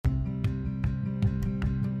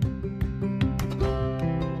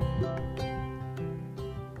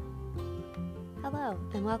Hello,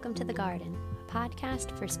 and welcome to The Garden, a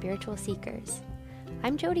podcast for spiritual seekers.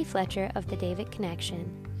 I'm Jody Fletcher of The David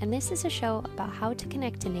Connection, and this is a show about how to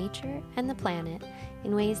connect to nature and the planet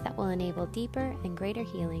in ways that will enable deeper and greater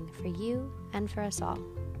healing for you and for us all.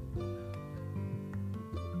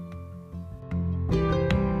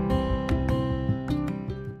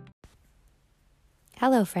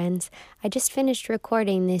 Hello friends, I just finished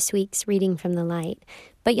recording this week's Reading from the Light,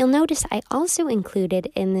 but you'll notice I also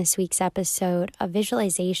included in this week's episode a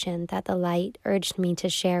visualization that the light urged me to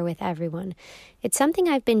share with everyone. It's something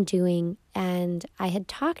I've been doing, and I had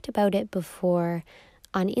talked about it before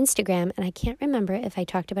on Instagram, and I can't remember if I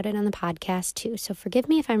talked about it on the podcast too, so forgive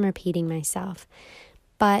me if I'm repeating myself.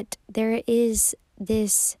 But there is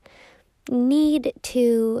this need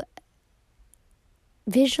to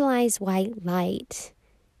visualize white light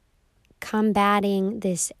combating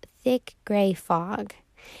this thick gray fog.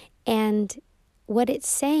 And what it's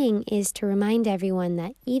saying is to remind everyone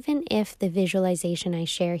that even if the visualization I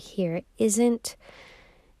share here isn't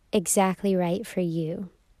exactly right for you,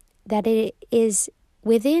 that it is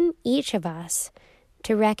within each of us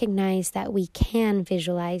to recognize that we can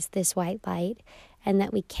visualize this white light and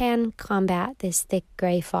that we can combat this thick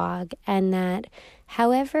gray fog, and that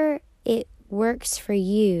however it works for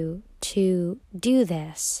you to do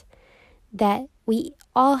this, that we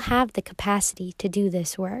all have the capacity to do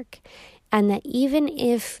this work, and that even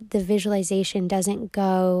if the visualization doesn't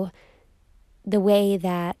go the way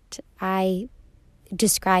that I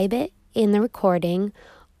describe it in the recording,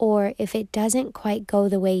 or if it doesn't quite go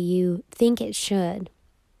the way you think it should,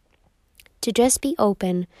 to just be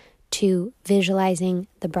open to visualizing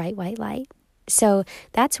the bright white light. So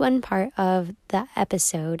that's one part of the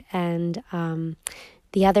episode, and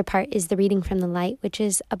the other part is the Reading from the Light, which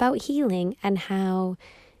is about healing and how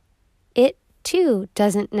it too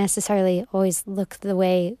doesn't necessarily always look the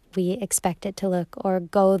way we expect it to look or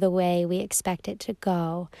go the way we expect it to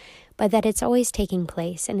go, but that it's always taking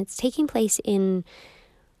place, and it's taking place in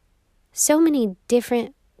so many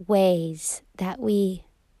different ways that we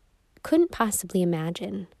couldn't possibly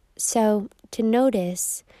imagine. So to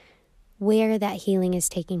notice where that healing is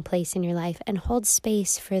taking place in your life and hold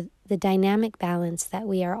space for the dynamic balance that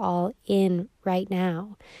we are all in right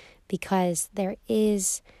now, because there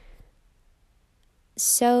is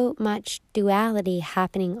so much duality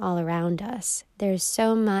happening all around us. There's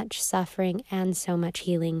so much suffering and so much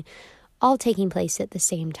healing all taking place at the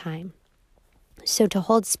same time. So to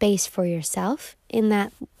hold space for yourself in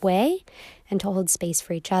that way, and to hold space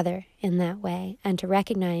for each other in that way, and to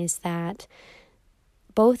recognize that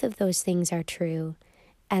both of those things are true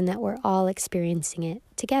and that we're all experiencing it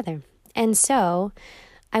together. And so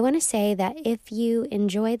I want to say that if you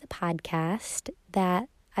enjoy the podcast, that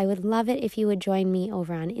I would love it if you would join me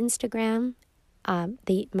over on Instagram.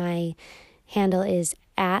 My handle is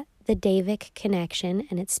at the Davic Connection,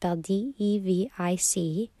 and it's spelled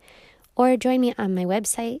DEVIC. Or join me on my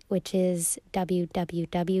website, which is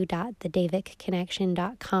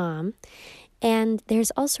www.thedavicconnection.com. And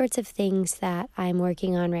there's all sorts of things that I'm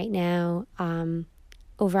working on right now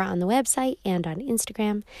over on the website and on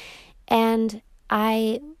Instagram. And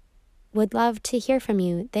I would love to hear from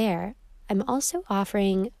you there. I'm also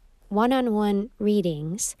offering one-on-one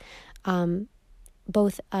readings,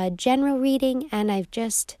 both a general reading, and I've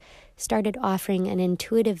just started offering an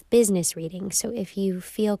intuitive business reading. So if you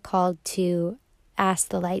feel called to ask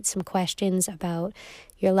the light some questions about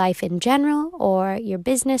your life in general or your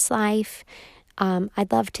business life,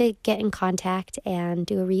 I'd love to get in contact and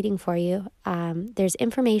do a reading for you. There's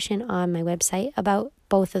information on my website about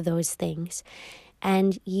both of those things.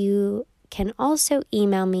 And you can also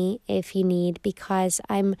email me if you need, because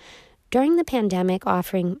I'm, during the pandemic,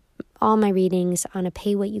 offering all my readings on a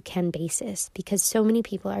pay-what-you-can basis, because so many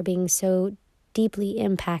people are being so deeply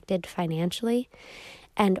impacted financially,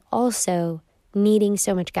 and also needing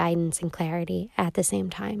so much guidance and clarity at the same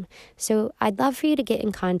time. So I'd love for you to get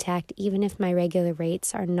in contact, even if my regular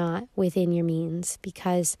rates are not within your means,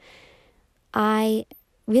 because I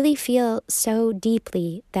really feel so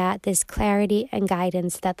deeply that this clarity and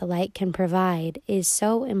guidance that the light can provide is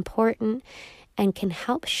so important and can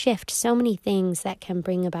help shift so many things that can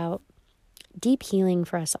bring about deep healing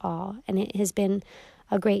for us all. And it has been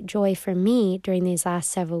a great joy for me during these last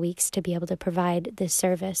several weeks to be able to provide this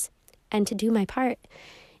service and to do my part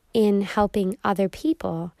in helping other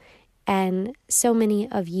people. And so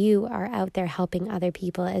many of you are out there helping other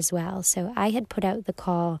people as well. So I had put out the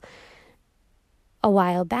call a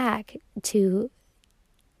while back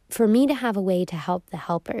for me to have a way to help the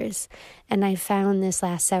helpers. And I found this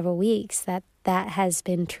last several weeks that has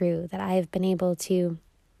been true, that I have been able to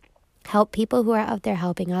help people who are out there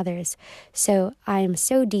helping others. So I am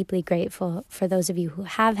so deeply grateful for those of you who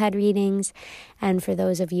have had readings and for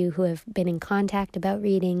those of you who have been in contact about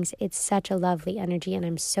readings. It's such a lovely energy, and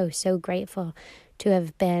I'm so, so grateful to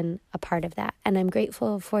have been a part of that. And I'm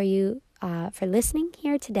grateful for you for listening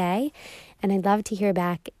here today. And I'd love to hear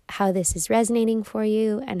back how this is resonating for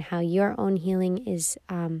you and how your own healing is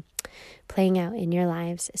playing out in your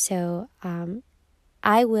lives. So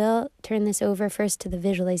I will turn this over first to the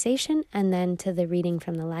visualization and then to the reading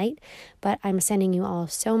from the light. But I'm sending you all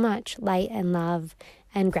so much light and love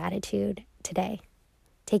and gratitude today.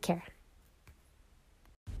 Take care.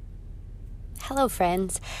 Hello,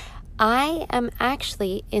 friends. I am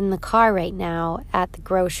actually in the car right now at the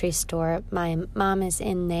grocery store. My mom is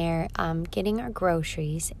in there getting our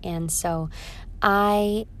groceries, and so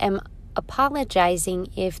I am apologizing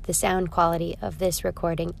if the sound quality of this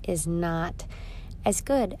recording is not as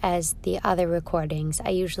good as the other recordings. I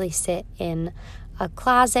usually sit in a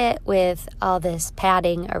closet with all this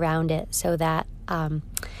padding around it so that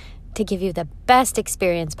to give you the best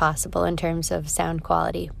experience possible in terms of sound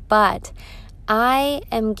quality. But I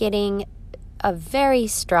am getting a very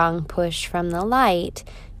strong push from the light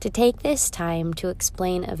to take this time to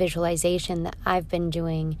explain a visualization that I've been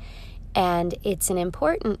doing. And it's an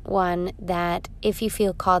important one that if you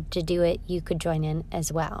feel called to do it, you could join in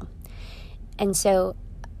as well. And so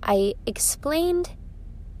I explained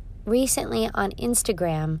recently on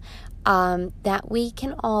Instagram that we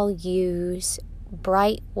can all use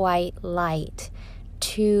bright white light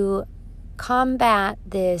to combat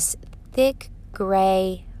this thick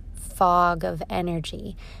gray fog of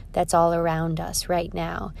energy that's all around us right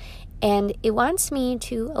now. And it wants me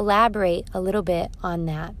to elaborate a little bit on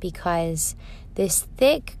that, because this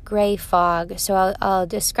thick gray fog, so I'll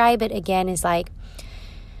describe it again, is like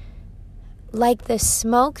the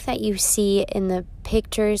smoke that you see in the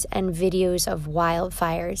pictures and videos of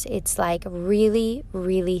wildfires. It's like really,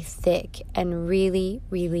 really thick and really,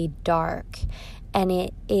 really dark. And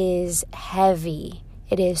it is heavy.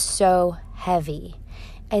 It is so heavy.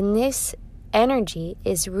 And this energy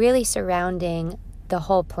is really surrounding the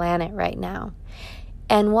whole planet right now.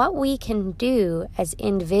 And what we can do as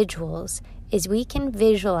individuals is we can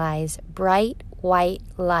visualize bright white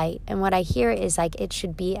light. And what I hear is like it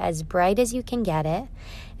should be as bright as you can get it.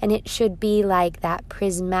 And it should be like that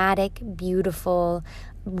prismatic, beautiful,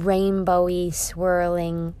 rainbowy,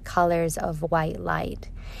 swirling colors of white light.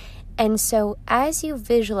 And so as you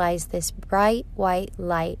visualize this bright white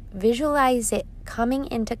light, visualize it coming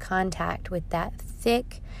into contact with that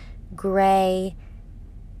thick, gray,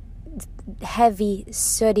 heavy,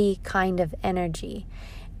 sooty kind of energy.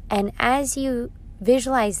 And as you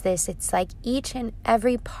visualize this, it's like each and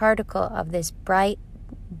every particle of this bright,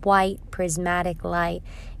 white, prismatic light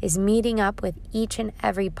is meeting up with each and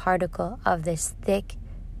every particle of this thick,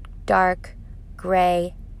 dark,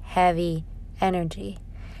 gray, heavy energy.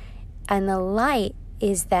 And the light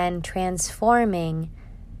is then transforming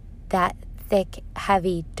that thick,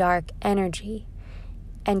 heavy, dark energy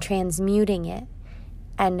and transmuting it.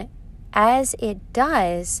 And as it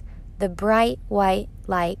does, the bright white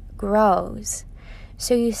light grows.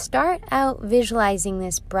 So you start out visualizing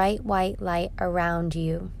this bright white light around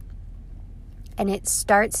you, and it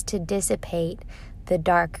starts to dissipate the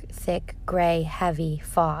dark, thick, gray, heavy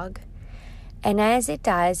fog. And as it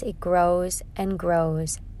does, it grows and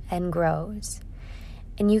grows and grows.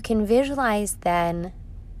 And you can visualize then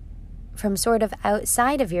from sort of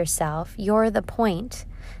outside of yourself, you're the point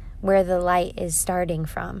where the light is starting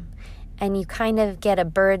from. And you kind of get a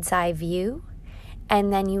bird's eye view,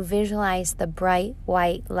 and then you visualize the bright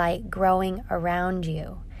white light growing around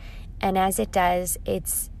you. And as it does,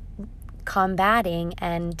 it's combating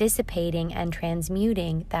and dissipating and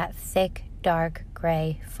transmuting that thick, dark,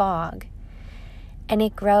 gray fog. And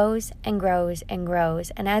it grows and grows and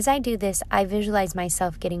grows. And as I do this, I visualize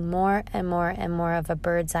myself getting more and more and more of a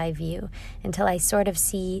bird's eye view until I sort of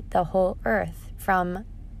see the whole earth from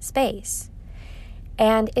space.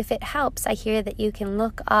 And if it helps, I hear that you can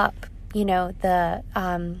look up, the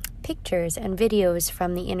pictures and videos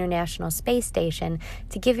from the International Space Station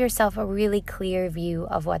to give yourself a really clear view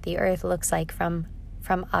of what the earth looks like from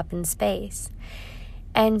up in space.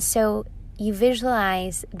 And so you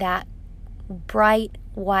visualize that bright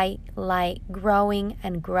white light growing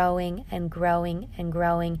and growing and growing and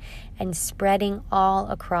growing and spreading all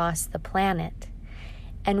across the planet.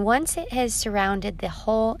 And once it has surrounded the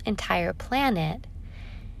whole entire planet,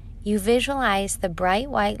 you visualize the bright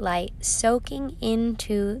white light soaking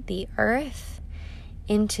into the earth,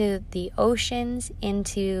 into the oceans,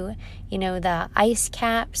 into, the ice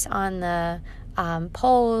caps on the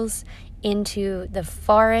poles, into the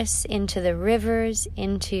forests, into the rivers,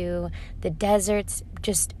 into the deserts,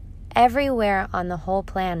 just everywhere on the whole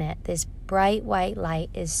planet, this bright white light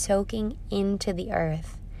is soaking into the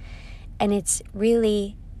earth. And it's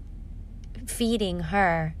really feeding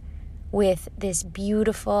her with this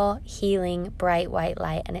beautiful, healing, bright white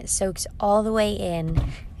light. And it soaks all the way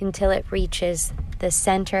in until it reaches the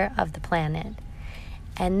center of the planet.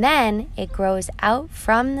 And then it grows out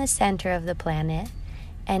from the center of the planet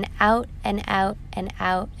and out and out and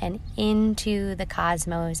out and into the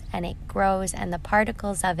cosmos. And it grows, and the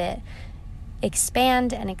particles of it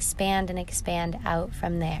expand and expand and expand out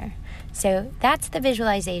from there. So that's the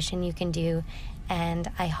visualization you can do.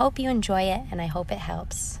 And I hope you enjoy it, and I hope it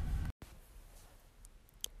helps.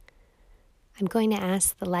 I'm going to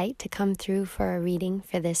ask the light to come through for a reading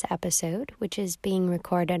for this episode, which is being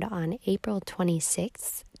recorded on April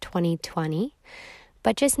 26th, 2020.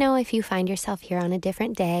 But just know if you find yourself here on a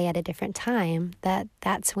different day at a different time,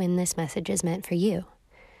 that's when this message is meant for you.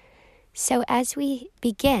 So as we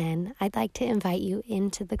begin, I'd like to invite you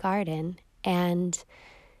into the garden, and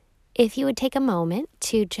if you would take a moment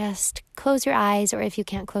to just close your eyes, or if you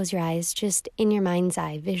can't close your eyes, just in your mind's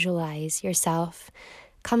eye, visualize yourself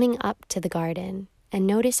coming up to the garden and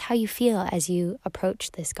notice how you feel as you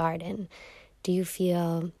approach this garden. Do you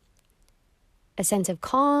feel a sense of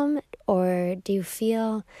calm, or do you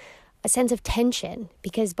feel a sense of tension?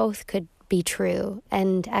 Because both could be true,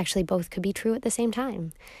 and actually both could be true at the same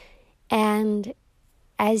time. And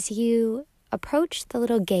as you approach the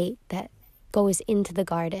little gate that goes into the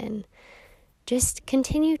garden, just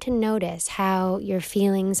continue to notice how your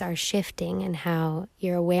feelings are shifting and how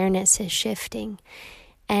your awareness is shifting.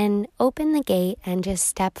 And open the gate and just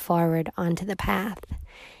step forward onto the path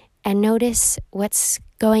and notice what's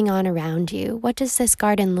going on around you. What does this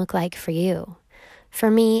garden look like for you? For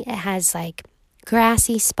me, it has like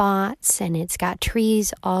grassy spots, and it's got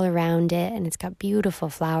trees all around it, and it's got beautiful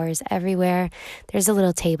flowers everywhere. There's a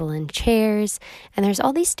little table and chairs, and there's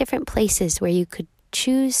all these different places where you could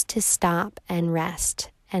choose to stop and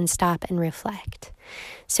rest and stop and reflect.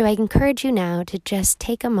 So I encourage you now to just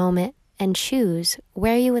take a moment and choose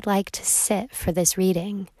where you would like to sit for this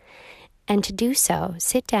reading. And to do so,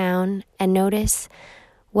 sit down and notice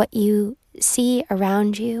what you see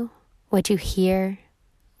around you, what you hear,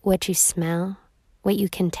 what you smell, what you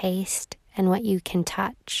can taste, and what you can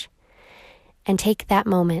touch. And take that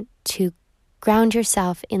moment to ground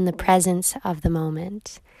yourself in the presence of the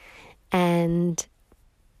moment. And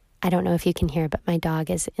I don't know if you can hear, but my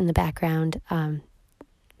dog is in the background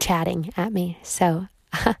chatting at me. So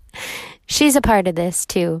she's a part of this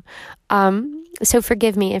too. So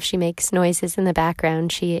forgive me if she makes noises in the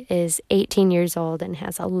background. She is 18 years old and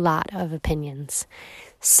has a lot of opinions.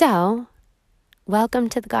 So, welcome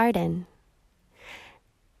to the garden.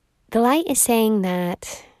 The light is saying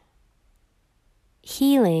that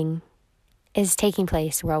healing is taking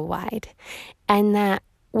place worldwide, and that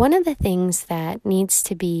one of the things that needs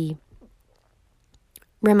to be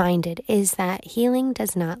reminded is that healing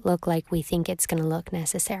does not look like we think it's going to look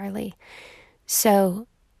necessarily. So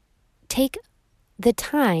take the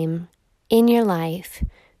time in your life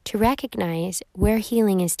to recognize where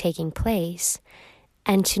healing is taking place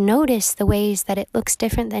and to notice the ways that it looks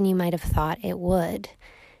different than you might have thought it would.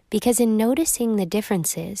 Because in noticing the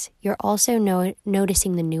differences, you're also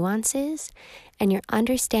noticing the nuances, and you're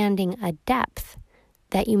understanding a depth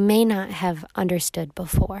that you may not have understood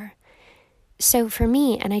before. So for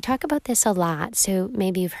me, and I talk about this a lot, so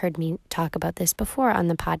maybe you've heard me talk about this before on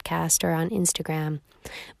the podcast or on Instagram,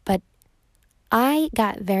 but I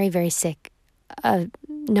got very, very sick a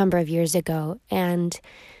number of years ago, and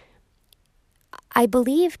I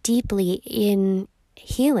believe deeply in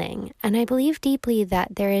healing, and I believe deeply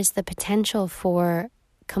that there is the potential for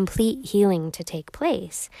complete healing to take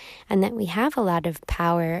place, and that we have a lot of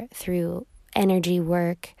power through energy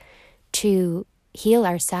work to heal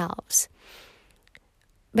ourselves.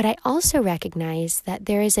 But I also recognize that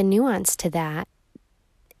there is a nuance to that,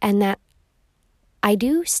 and that I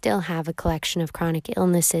do still have a collection of chronic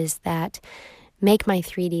illnesses that make my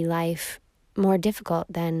 3D life more difficult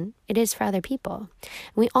than it is for other people.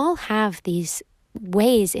 We all have these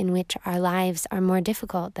ways in which our lives are more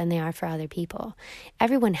difficult than they are for other people.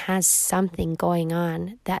 Everyone has something going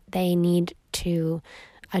on that they need to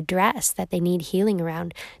address, that they need healing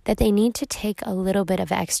around, that they need to take a little bit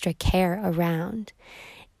of extra care around.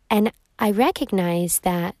 And I recognize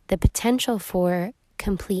that the potential for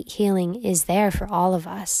complete healing is there for all of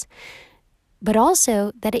us, but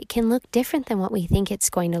also that it can look different than what we think it's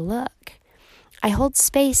going to look. I hold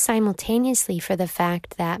space simultaneously for the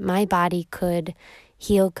fact that my body could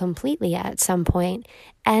heal completely at some point,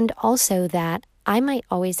 and also that I might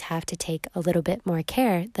always have to take a little bit more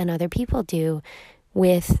care than other people do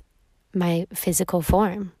with my physical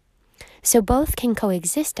form. So both can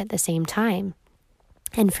coexist at the same time.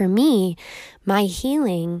 And for me, my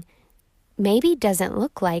healing maybe doesn't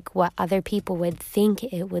look like what other people would think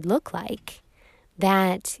it would look like.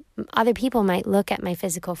 That other people might look at my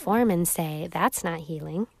physical form and say, that's not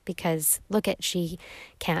healing, because look at, she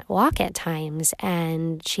can't walk at times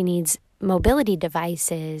and she needs mobility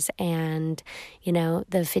devices, and, you know,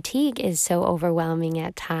 the fatigue is so overwhelming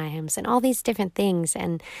at times, and all these different things.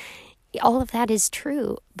 And all of that is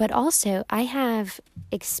true. But also, I have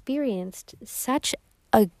experienced such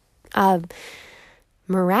a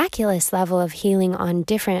miraculous level of healing on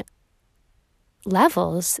different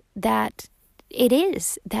levels that it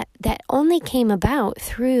is that only came about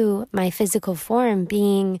through my physical form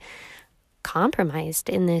being compromised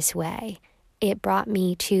in this way. It brought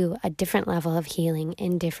me to a different level of healing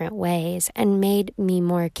in different ways and made me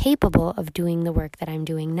more capable of doing the work that I'm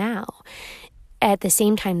doing now, at the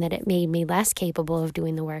same time that it made me less capable of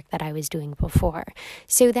doing the work that I was doing before.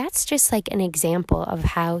 So that's just like an example of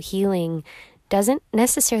how healing doesn't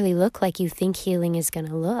necessarily look like you think healing is going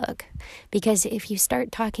to look. Because if you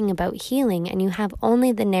start talking about healing and you have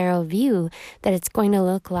only the narrow view that it's going to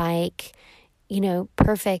look like, you know,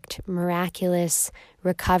 perfect, miraculous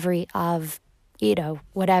recovery of, you know,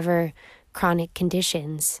 whatever chronic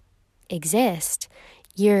conditions exist,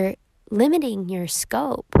 you're limiting your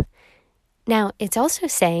scope. Now, it's also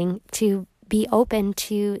saying to be open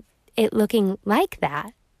to it looking like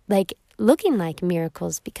that, like looking like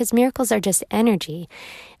miracles, because miracles are just energy,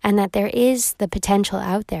 and that there is the potential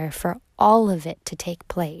out there for all of it to take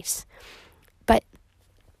place. But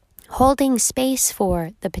holding space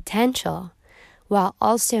for the potential while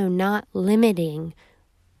also not limiting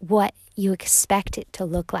what you expect it to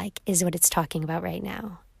look like is what it's talking about right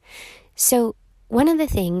now. So one of the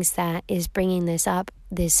things that is bringing this up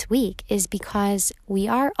this week is because we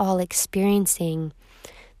are all experiencing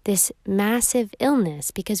this massive illness,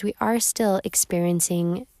 because we are still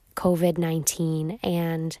experiencing COVID-19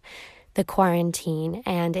 and the quarantine,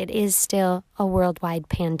 and it is still a worldwide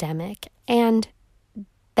pandemic. And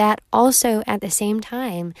that also, at the same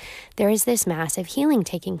time, there is this massive healing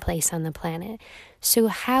taking place on the planet. So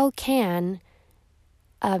how can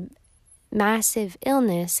a massive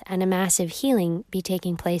illness and a massive healing be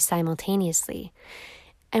taking place simultaneously?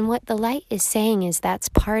 And what the light is saying is that's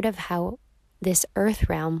part of how this earth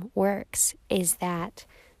realm works, is that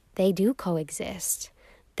they do coexist,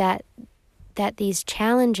 that these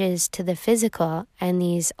challenges to the physical and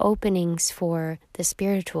these openings for the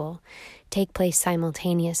spiritual take place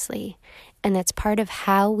simultaneously. And that's part of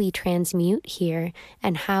how we transmute here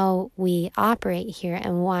and how we operate here,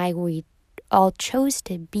 and why we all chose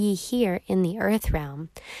to be here in the earth realm,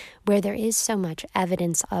 where there is so much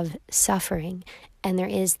evidence of suffering, and there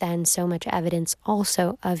is then so much evidence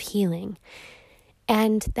also of healing.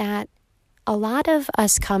 And that a lot of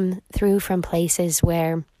us come through from places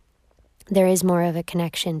where there is more of a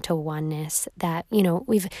connection to oneness, that, you know,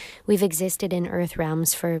 we've existed in earth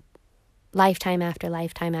realms for lifetime after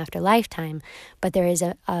lifetime after lifetime, but there is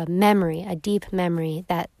a memory, a deep memory,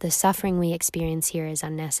 that the suffering we experience here is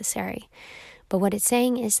unnecessary. But what it's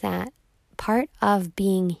saying is that part of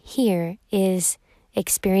being here is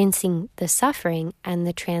experiencing the suffering and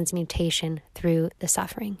the transmutation through the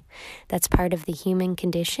suffering. That's part of the human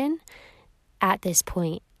condition at this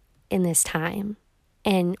point in this time.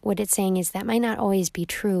 And what it's saying is that might not always be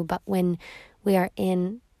true, but when we are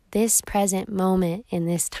in this present moment, in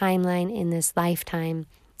this timeline, in this lifetime,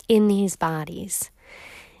 in these bodies,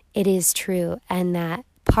 it is true. And that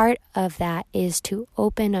part of that is to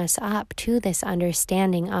open us up to this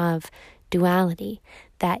understanding of duality,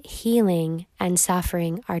 that healing and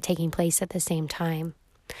suffering are taking place at the same time,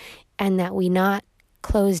 and that we not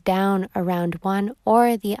close down around one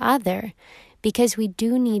or the other, because we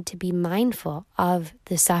do need to be mindful of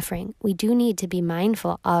the suffering. We do need to be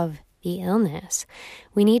mindful of the illness.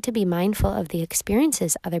 We need to be mindful of the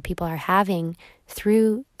experiences other people are having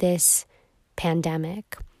through this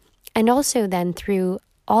pandemic, and also then through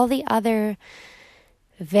all the other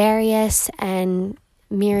various and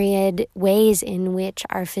myriad ways in which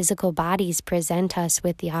our physical bodies present us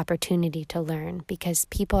with the opportunity to learn, because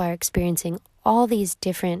people are experiencing all these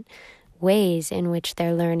different ways in which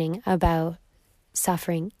they're learning about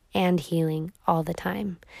suffering and healing all the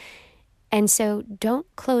time. And so don't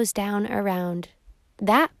close down around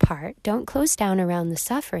that part. Don't close down around the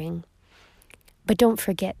suffering, but don't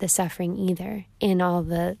forget the suffering either in all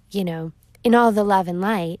the, in all the love and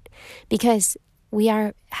light, because we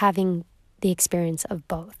are having the experience of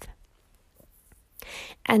both.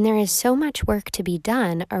 And there is so much work to be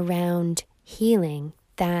done around healing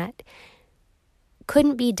that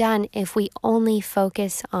couldn't be done if we only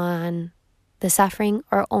focus on the suffering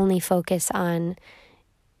or only focus on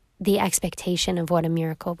the expectation of what a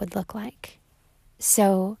miracle would look like.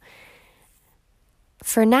 So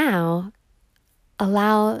for now,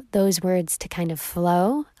 allow those words to kind of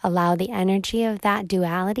flow, allow the energy of that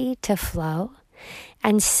duality to flow,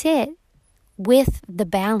 and sit with the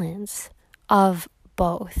balance of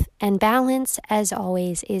both. And balance, as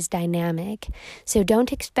always, is dynamic. So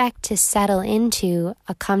don't expect to settle into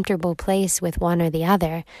a comfortable place with one or the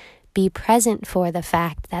other. Be present for the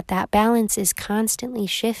fact that that balance is constantly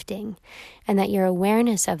shifting, and that your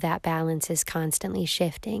awareness of that balance is constantly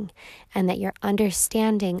shifting, and that your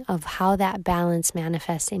understanding of how that balance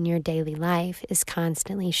manifests in your daily life is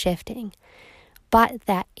constantly shifting. But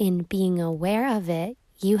that in being aware of it,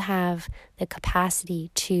 you have the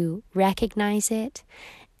capacity to recognize it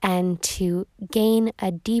and to gain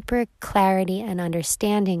a deeper clarity and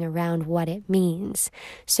understanding around what it means,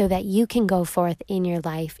 so that you can go forth in your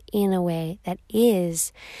life in a way that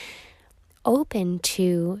is open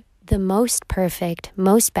to the most perfect,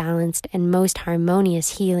 most balanced, and most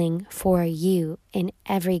harmonious healing for you in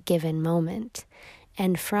every given moment.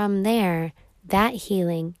 And from there, that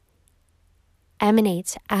healing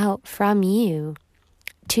emanates out from you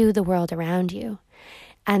to the world around you.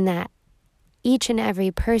 And that each and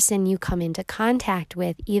every person you come into contact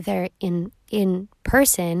with, either in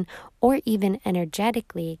person or even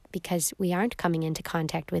energetically, because we aren't coming into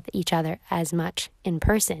contact with each other as much in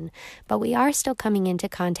person, but we are still coming into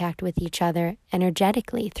contact with each other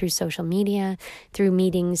energetically through social media, through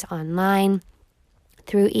meetings online,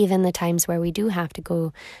 through even the times where we do have to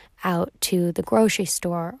go out to the grocery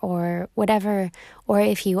store or whatever, or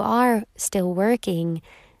if you are still working,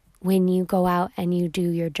 when you go out and you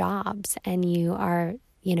do your jobs and you are,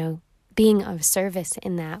 being of service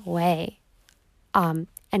in that way. And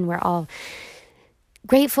we're all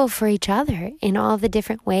grateful for each other in all the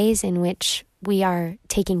different ways in which we are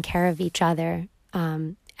taking care of each other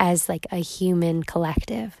as like a human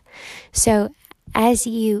collective. So as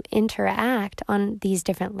you interact on these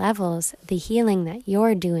different levels, the healing that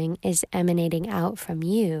you're doing is emanating out from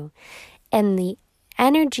you. And the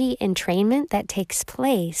energy entrainment that takes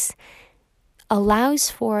place allows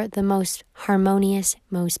for the most harmonious,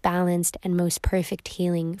 most balanced, and most perfect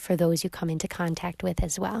healing for those you come into contact with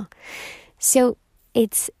as well. So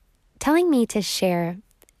it's telling me to share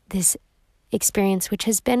this experience, which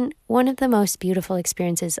has been one of the most beautiful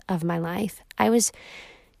experiences of my life. I was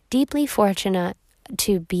deeply fortunate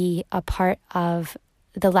to be a part of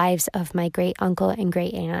the lives of my great uncle and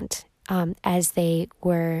great aunt as they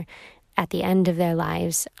were at the end of their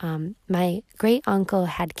lives. My great uncle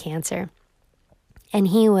had cancer, and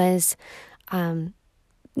he was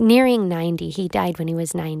nearing 90. He died when he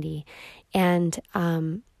was 90. And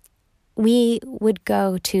we would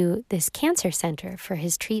go to this cancer center for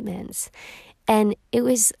his treatments. And it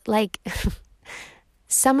was like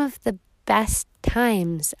some of the best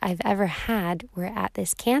times I've ever had were at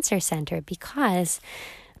this cancer center, because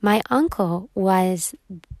my uncle was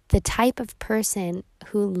the type of person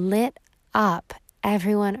who lit up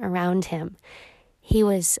everyone around him. He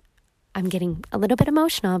was, I'm getting a little bit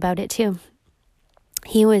emotional about it too.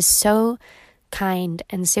 He was so kind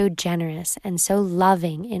and so generous and so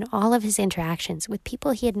loving in all of his interactions with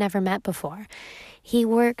people he had never met before. He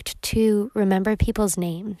worked to remember people's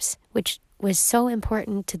names, which was so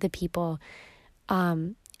important to the people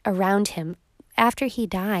around him. After he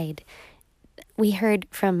died, we heard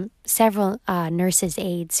from several nurses'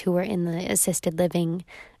 aides who were in the assisted living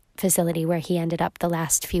facility where he ended up the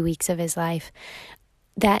last few weeks of his life,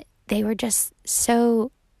 that they were just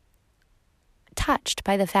so touched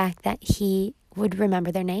by the fact that he would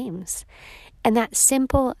remember their names. And that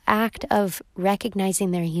simple act of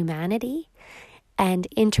recognizing their humanity and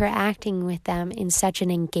interacting with them in such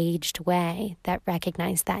an engaged way that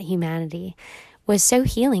recognized that humanity was so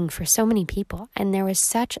healing for so many people. And there was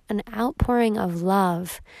such an outpouring of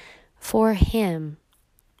love for him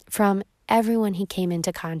from everyone he came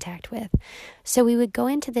into contact with. So we would go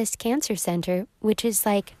into this cancer center, which is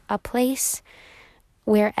like a place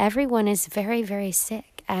where everyone is very, very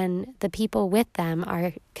sick, and the people with them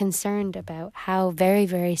are concerned about how very,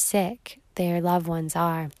 very sick their loved ones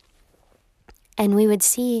are. And we would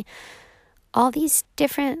see all these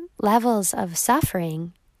different levels of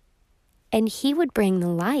suffering, and he would bring the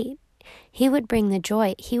light. He would bring the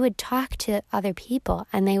joy. He would talk to other people,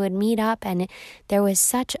 and they would meet up, and there was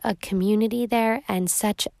such a community there and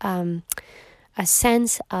such a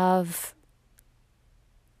sense of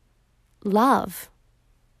love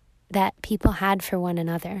that people had for one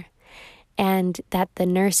another, and that the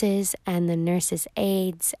nurses and the nurses'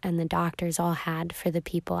 aides and the doctors all had for the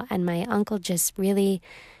people. And my uncle just really,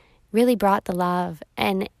 really brought the love.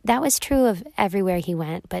 And that was true of everywhere he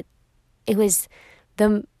went, but it was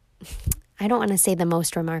I don't want to say the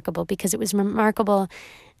most remarkable, because it was remarkable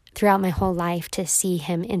throughout my whole life to see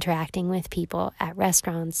him interacting with people at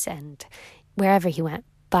restaurants and wherever he went.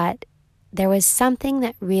 But there was something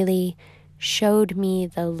that really showed me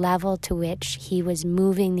the level to which he was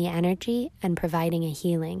moving the energy and providing a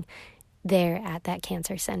healing there at that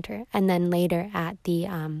cancer center, and then later at the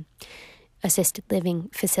assisted living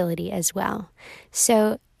facility as well.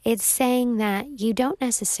 So it's saying that you don't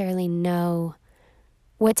necessarily know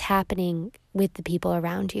what's happening with the people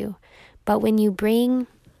around you, but when you bring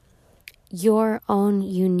your own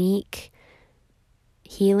unique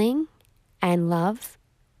healing and love,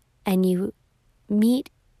 and you meet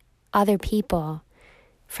other people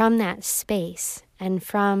from that space and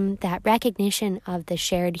from that recognition of the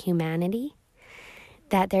shared humanity,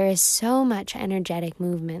 that there is so much energetic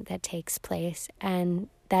movement that takes place, and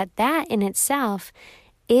that in itself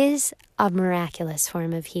is a miraculous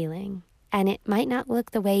form of healing. And it might not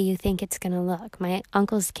look the way you think it's going to look. My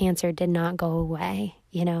uncle's cancer did not go away.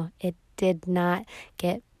 It did not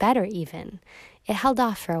get better even. It held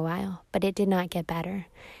off for a while, but it did not get better.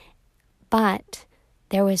 But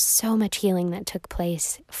there was so much healing that took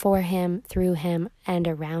place for him, through him, and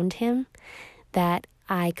around him that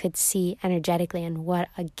I could see energetically, and what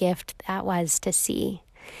a gift that was to see.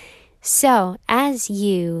 So as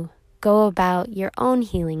you go about your own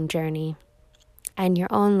healing journey and your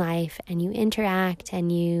own life, and you interact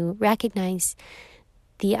and you recognize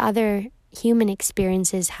the other human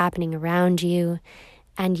experiences happening around you,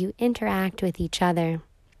 and you interact with each other,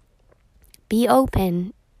 be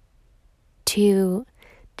open to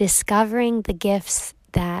discovering the gifts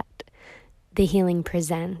that the healing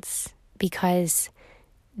presents, because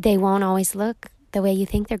they won't always look the way you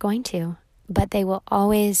think they're going to, but they will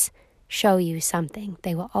always show you something.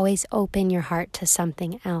 They will always open your heart to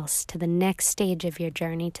something else, to the next stage of your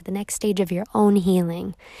journey, to the next stage of your own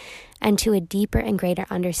healing, and to a deeper and greater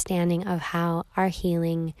understanding of how our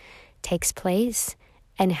healing takes place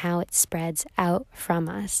and how it spreads out from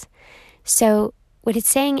us. So what it's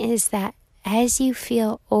saying is that as you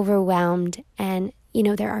feel overwhelmed, and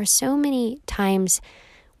there are so many times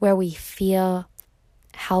where we feel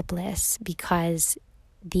helpless because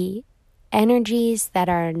the energies that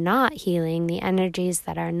are not healing, the energies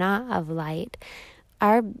that are not of light,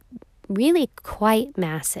 are really quite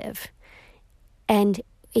massive. And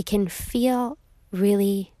we can feel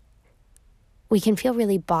really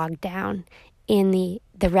bogged down in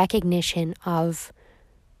the recognition of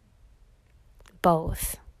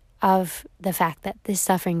both, of the fact that this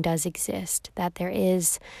suffering does exist, that there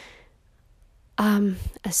is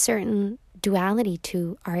a certain duality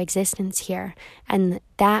to our existence here, and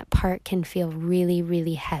that part can feel really,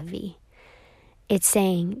 really heavy. It's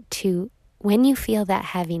saying when you feel that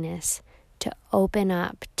heaviness, to open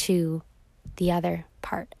up to the other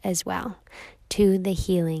part as well, to the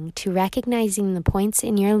healing, to recognizing the points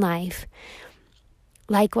in your life,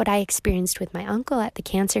 like what I experienced with my uncle at the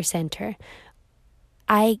cancer center.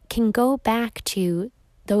 I can go back to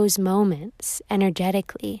those moments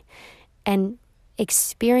energetically and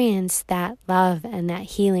experience that love and that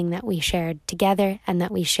healing that we shared together, and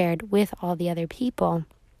that we shared with all the other people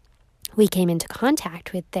we came into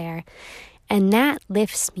contact with there. And that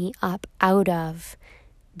lifts me up out of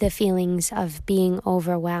the feelings of being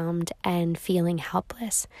overwhelmed and feeling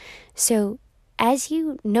helpless. So as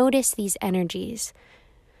you notice these energies,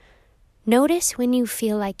 notice when you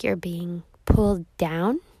feel like you're being pulled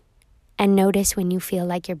down, and notice when you feel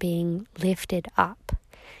like you're being lifted up.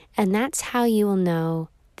 And that's how you will know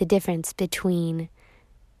the difference between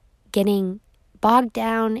getting bogged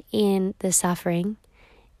down in the suffering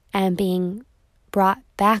and being brought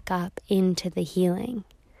back up into the healing.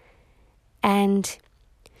 And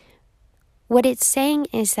what it's saying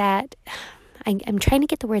is that, I'm trying to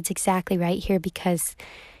get the words exactly right here, because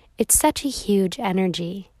it's such a huge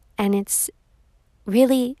energy and it's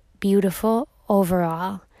really beautiful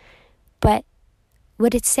overall. But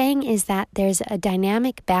what it's saying is that there's a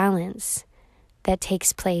dynamic balance that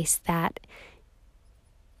takes place that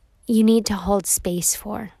you need to hold space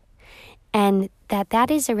for. And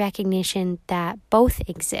that is a recognition that both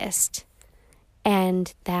exist,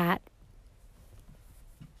 and that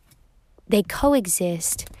they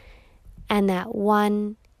coexist, and that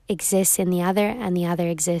one exists in the other and the other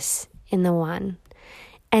exists in the one.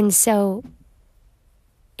 And so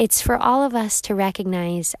it's for all of us to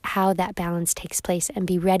recognize how that balance takes place and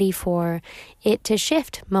be ready for it to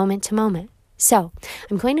shift moment to moment. So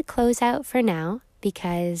I'm going to close out for now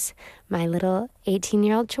because my little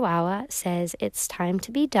 18-year-old Chihuahua says it's time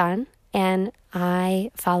to be done, and I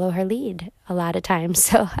follow her lead a lot of times.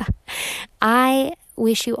 So I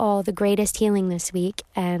wish you all the greatest healing this week,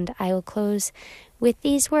 and I will close with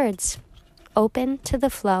these words: open to the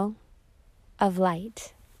flow of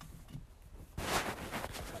light.